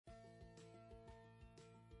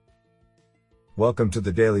Welcome to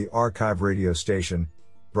the Daily Archive radio station,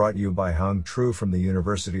 brought you by Hung Tru from the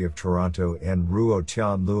University of Toronto and Ruo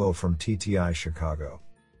Tian Luo from TTI Chicago.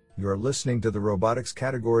 You are listening to the robotics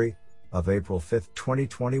category of April 5,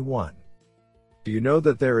 2021. Do you know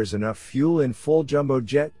that there is enough fuel in full jumbo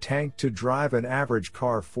jet tank to drive an average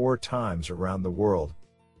car 4 times around the world?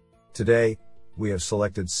 Today, we have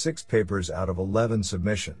selected 6 papers out of 11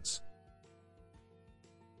 submissions.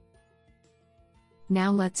 Now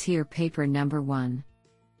let's hear paper number 1.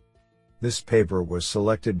 This paper was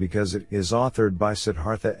selected because it is authored by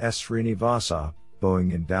Siddhartha S. Srinivasa,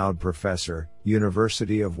 Boeing Endowed Professor,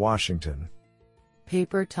 University of Washington.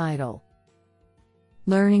 Paper title: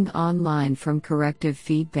 Learning Online from Corrective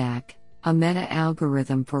Feedback, a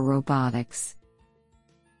Meta-Algorithm for Robotics.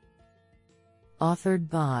 Authored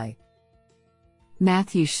by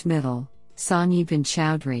Matthew Schmidl, Sanjeevan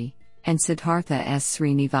Chowdhury, and Siddhartha S.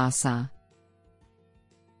 Srinivasa.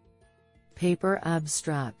 Paper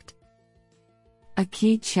abstract: A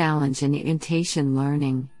key challenge in imitation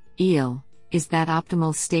learning, EAL, is that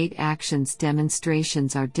optimal state actions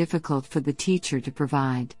demonstrations are difficult for the teacher to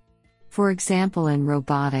provide. For example, in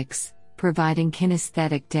robotics, providing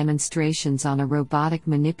kinesthetic demonstrations on a robotic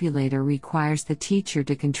manipulator requires the teacher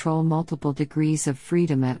to control multiple degrees of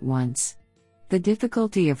freedom at once. The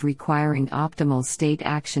difficulty of requiring optimal state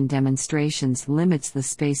action demonstrations limits the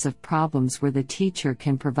space of problems where the teacher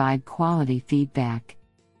can provide quality feedback.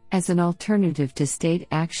 As an alternative to state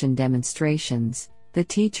action demonstrations, the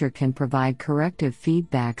teacher can provide corrective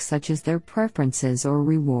feedback such as their preferences or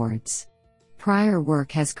rewards. Prior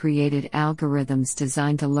work has created algorithms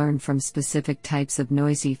designed to learn from specific types of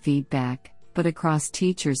noisy feedback, but across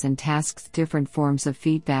teachers and tasks different forms of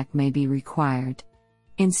feedback may be required.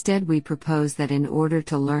 Instead, we propose that in order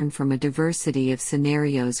to learn from a diversity of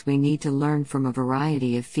scenarios, we need to learn from a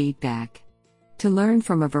variety of feedback. To learn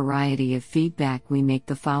from a variety of feedback, we make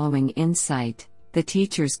the following insight: the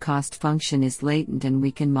teacher's cost function is latent, and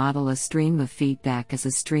we can model a stream of feedback as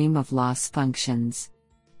a stream of loss functions.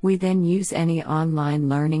 We then use any online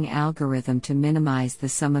learning algorithm to minimize the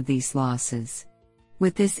sum of these losses.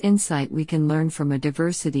 With this insight, we can learn from a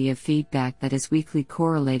diversity of feedback that is weakly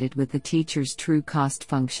correlated with the teacher's true cost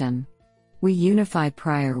function. We unify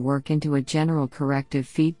prior work into a general corrective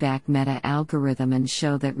feedback meta-algorithm and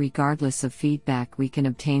show that regardless of feedback, we can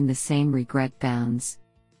obtain the same regret bounds.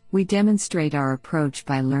 We demonstrate our approach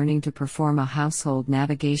by learning to perform a household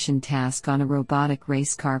navigation task on a robotic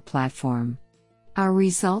race car platform. Our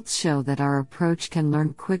results show that our approach can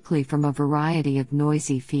learn quickly from a variety of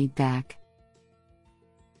noisy feedback.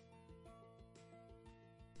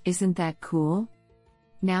 Isn't that cool?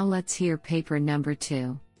 Now let's hear paper number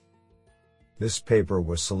 2. This paper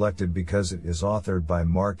was selected because it is authored by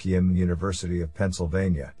Mark Yim, University of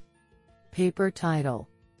Pennsylvania. Paper title: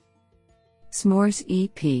 S'mores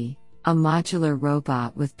EP, a modular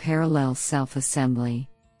robot with parallel self-assembly.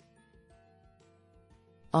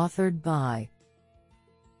 Authored by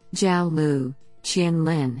Zhao Lu, Qian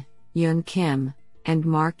Lin, Yun Kim, and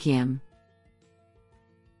Mark Yim.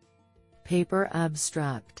 Paper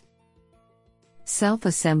abstract: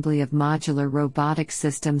 Self-assembly of modular robotic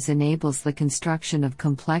systems enables the construction of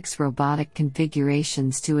complex robotic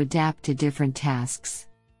configurations to adapt to different tasks.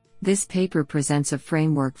 This paper presents a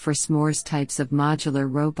framework for S'mores types of modular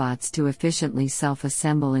robots to efficiently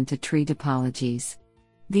self-assemble into tree topologies.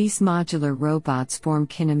 These modular robots form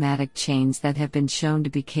kinematic chains that have been shown to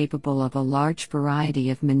be capable of a large variety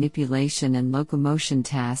of manipulation and locomotion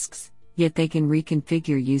tasks, yet they can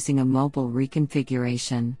reconfigure using a mobile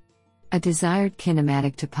reconfiguration. A desired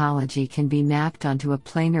kinematic topology can be mapped onto a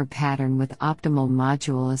planar pattern with optimal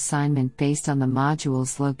module assignment based on the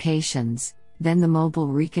module's locations. Then the mobile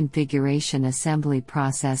reconfiguration assembly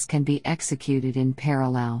process can be executed in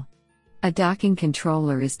parallel. A docking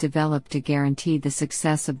controller is developed to guarantee the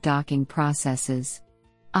success of docking processes.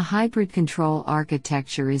 A hybrid control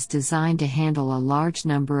architecture is designed to handle a large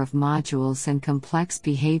number of modules and complex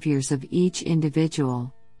behaviors of each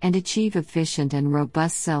individual, and achieve efficient and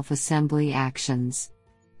robust self-assembly actions.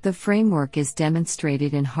 The framework is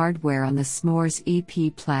demonstrated in hardware on the S'mores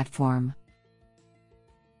EP platform.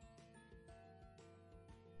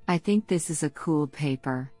 I think this is a cool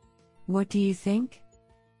paper. What do you think?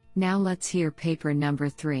 Now let's hear paper number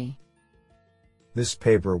 3. This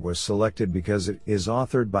paper was selected because it is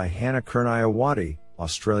authored by Hannah Kernayawati,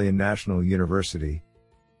 Australian National University.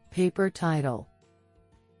 Paper title: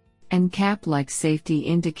 NCAP-like safety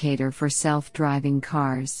indicator for self-driving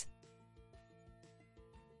cars.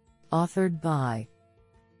 Authored by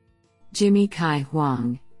Jimmy Kai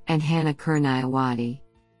Huang and Hannah Kernayawati.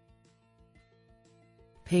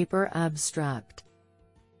 Paper abstract: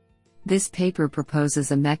 This paper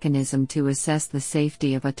proposes a mechanism to assess the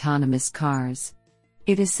safety of autonomous cars.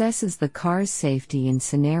 It assesses the car's safety in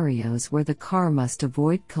scenarios where the car must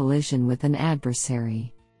avoid collision with an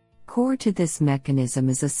adversary. Core to this mechanism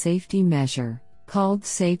is a safety measure, called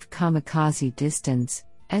Safe Kamikaze Distance,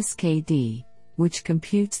 SKD, which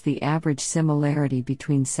computes the average similarity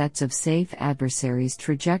between sets of safe adversaries'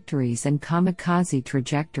 trajectories and kamikaze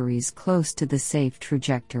trajectories close to the safe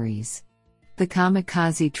trajectories. The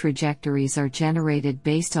kamikaze trajectories are generated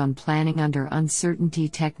based on planning under uncertainty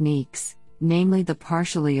techniques, namely the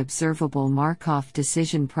partially observable Markov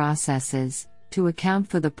decision processes, to account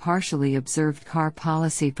for the partially observed car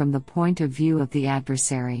policy from the point of view of the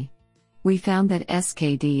adversary. We found that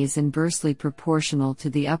SKD is inversely proportional to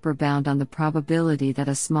the upper bound on the probability that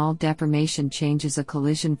a small deformation changes a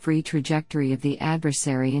collision-free trajectory of the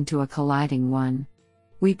adversary into a colliding one.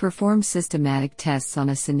 We perform systematic tests on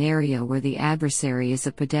a scenario where the adversary is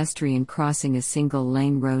a pedestrian crossing a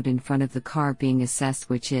single-lane road in front of the car being assessed,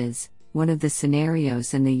 which is one of the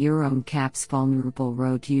scenarios in the EuroNCAP's Vulnerable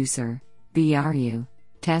Road User (VRU)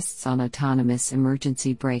 tests on autonomous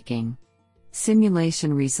emergency braking.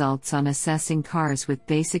 Simulation results on assessing cars with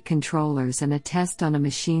basic controllers and a test on a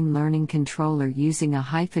machine learning controller using a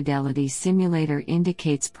high-fidelity simulator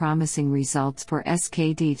indicates promising results for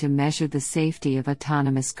SKD to measure the safety of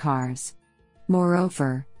autonomous cars.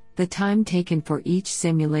 Moreover, the time taken for each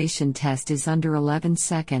simulation test is under 11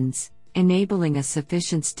 seconds, enabling a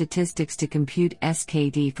sufficient statistics to compute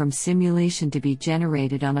SKD from simulation to be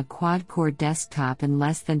generated on a quad-core desktop in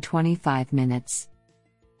less than 25 minutes.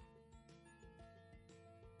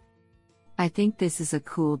 I think this is a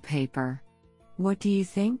cool paper. What do you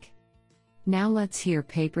think? Now let's hear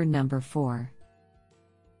paper number 4.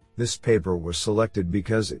 This paper was selected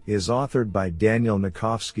because it is authored by Daniel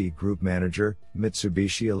Nikovsky, Group Manager,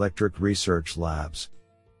 Mitsubishi Electric Research Labs.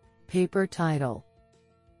 Paper title: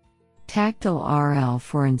 Tactile RL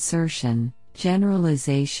for Insertion,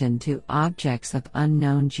 Generalization to Objects of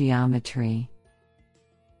Unknown Geometry.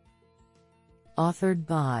 Authored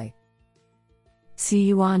by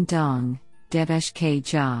Siyuan Dong, Devesh K.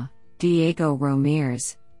 Jha, Diego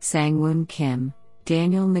Ramirez, Sangwoon Kim,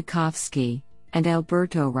 Daniel Nikovsky, and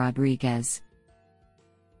Alberto Rodriguez.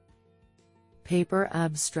 Paper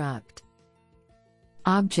abstract: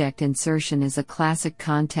 Object insertion is a classic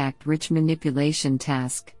contact-rich manipulation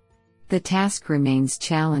task. The task remains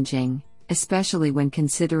challenging, especially when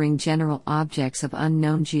considering general objects of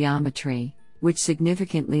unknown geometry, which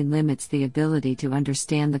significantly limits the ability to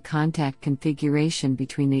understand the contact configuration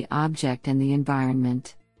between the object and the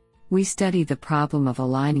environment. We study the problem of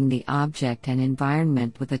aligning the object and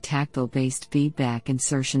environment with a tactile-based feedback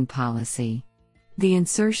insertion policy. The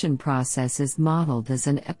insertion process is modeled as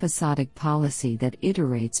an episodic policy that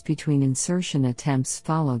iterates between insertion attempts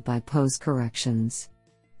followed by pose corrections.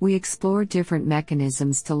 We explore different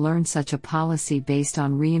mechanisms to learn such a policy based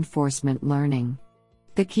on reinforcement learning.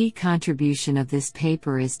 The key contribution of this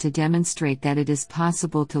paper is to demonstrate that it is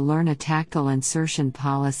possible to learn a tactile insertion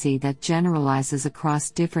policy that generalizes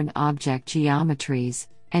across different object geometries,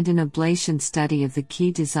 and an ablation study of the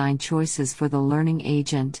key design choices for the learning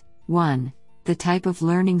agent. 1. The type of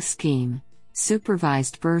learning scheme,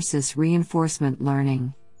 supervised versus reinforcement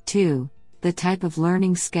learning. 2. The type of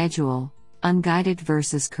learning schedule, unguided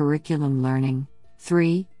versus curriculum learning.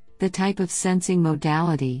 3. The type of sensing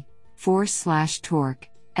modality, force/torque,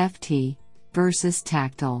 FT, versus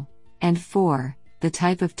tactile. And 4. The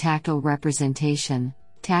type of tactile representation,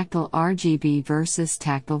 tactile RGB versus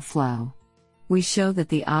tactile flow. We show that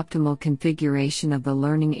the optimal configuration of the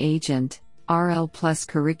learning agent, RL plus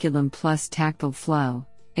curriculum plus tactile flow,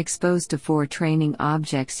 exposed to 4 training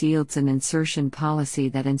objects yields an insertion policy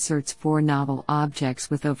that inserts 4 novel objects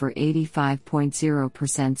with over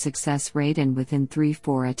 85.0% success rate and within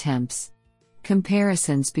 3-4 attempts.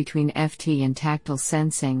 Comparisons between FT and tactile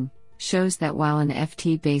sensing shows that while an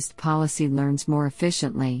FT-based policy learns more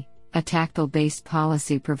efficiently, a tactile-based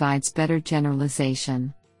policy provides better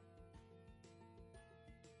generalization.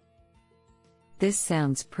 This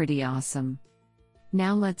sounds pretty awesome.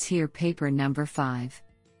 Now let's hear paper number 5.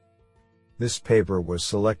 This paper was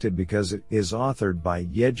selected because it is authored by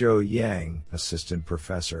Yezhou Yang, Assistant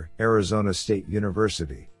Professor, Arizona State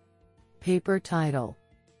University. Paper title: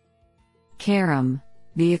 CARAM,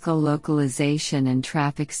 Vehicle Localization and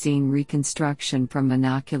Traffic Scene Reconstruction from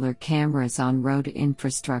Monocular Cameras on Road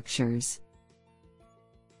Infrastructures.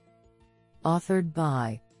 Authored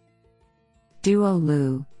by Duo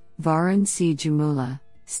Liu, Varun C. Jamula,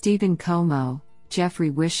 Stephen Como, Jeffrey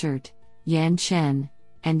Wishart, Yan Chen,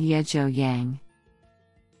 and Yezhou Yang.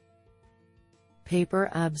 Paper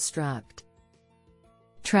abstract: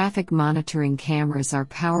 Traffic monitoring cameras are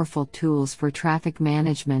powerful tools for traffic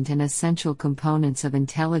management and essential components of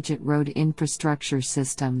intelligent road infrastructure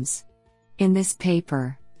systems. In this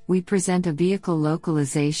paper, we present a vehicle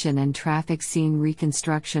localization and traffic scene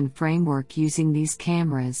reconstruction framework using these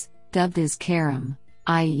cameras, dubbed as CARAM,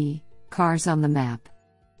 i.e., Cars on the Map.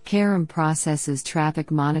 CARAM processes traffic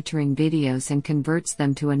monitoring videos and converts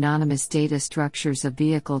them to anonymous data structures of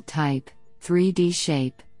vehicle type, 3D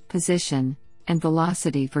shape, position, and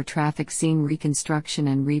velocity for traffic scene reconstruction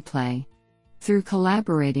and replay. Through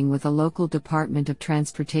collaborating with a local Department of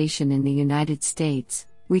Transportation in the United States,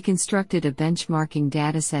 we constructed a benchmarking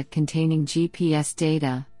dataset containing GPS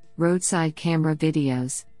data, roadside camera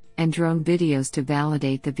videos, and drone videos to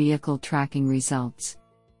validate the vehicle tracking results.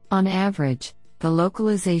 On average, the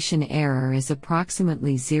localization error is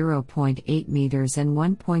approximately 0.8 meters and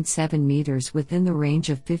 1.7 meters within the range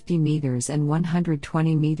of 50 meters and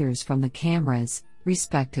 120 meters from the cameras,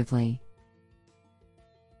 respectively.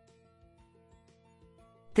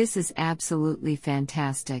 This is absolutely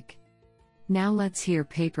fantastic. Now let's hear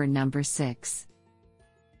paper number 6.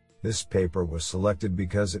 This paper was selected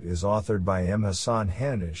because it is authored by M. Hassan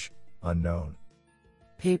Hanish, unknown.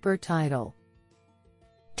 Paper title: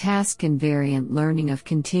 Task Invariant Learning of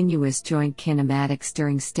Continuous Joint Kinematics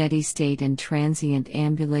During Steady State and Transient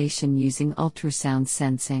Ambulation Using Ultrasound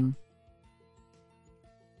Sensing.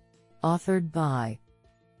 Authored by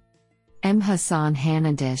M. Hassan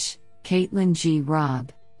Hanish, Caitlin G.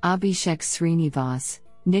 Robb, Abhishek Srinivas,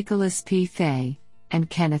 Nicholas P. Fay, and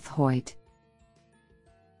Kenneth Hoyt.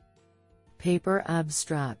 Paper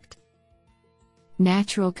abstract: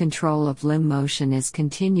 Natural control of limb motion is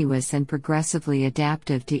continuous and progressively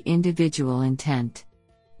adaptive to individual intent.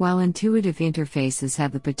 While intuitive interfaces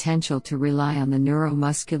have the potential to rely on the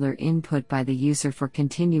neuromuscular input by the user for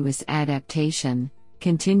continuous adaptation,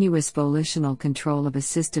 continuous volitional control of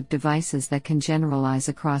assistive devices that can generalize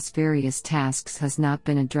across various tasks has not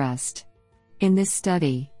been addressed. In this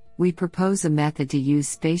study, we propose a method to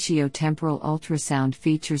use spatiotemporal ultrasound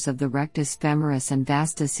features of the rectus femoris and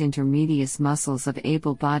vastus intermedius muscles of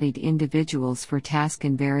able-bodied individuals for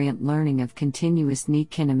task-invariant learning of continuous knee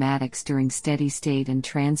kinematics during steady-state and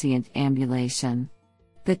transient ambulation.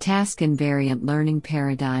 The task-invariant learning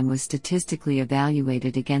paradigm was statistically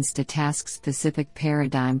evaluated against a task-specific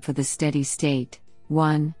paradigm for the steady state: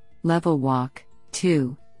 1. Level walk,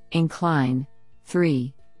 2. Incline,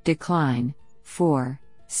 3. Decline, 4.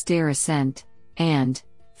 Stair ascent, and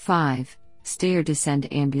 5. Stair descent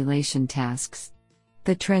ambulation tasks.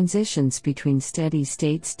 The transitions between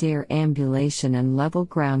steady-state stair ambulation and level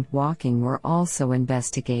ground walking were also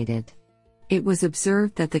investigated. It was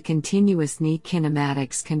observed that the continuous knee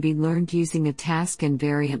kinematics can be learned using a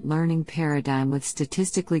task-invariant learning paradigm with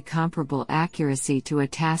statistically comparable accuracy to a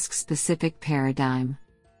task-specific paradigm.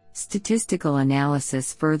 Statistical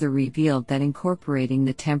analysis further revealed that incorporating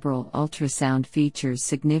the temporal ultrasound features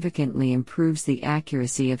significantly improves the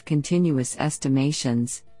accuracy of continuous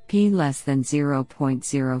estimations, p less than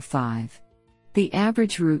 0.05. The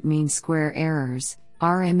average root mean square errors,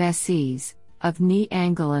 RMSEs, of knee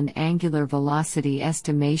angle and angular velocity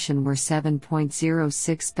estimation were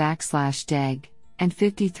 7.06/deg, and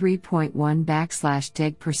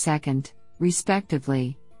 53.1/deg per second,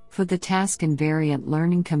 respectively, for the task-invariant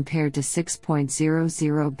learning compared to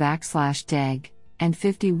 6.00/deg, and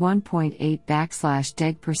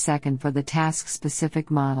 51.8/deg per second for the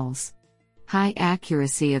task-specific models. High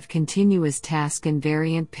accuracy of continuous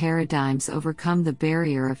task-invariant paradigms overcome the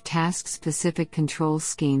barrier of task-specific control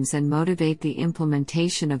schemes and motivate the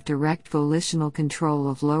implementation of direct volitional control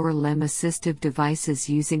of lower limb assistive devices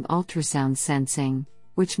using ultrasound sensing,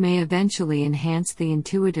 which may eventually enhance the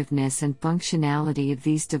intuitiveness and functionality of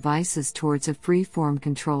these devices towards a free-form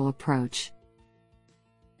control approach.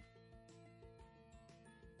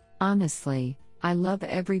 Honestly, I love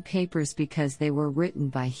every papers because they were written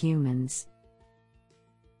by humans.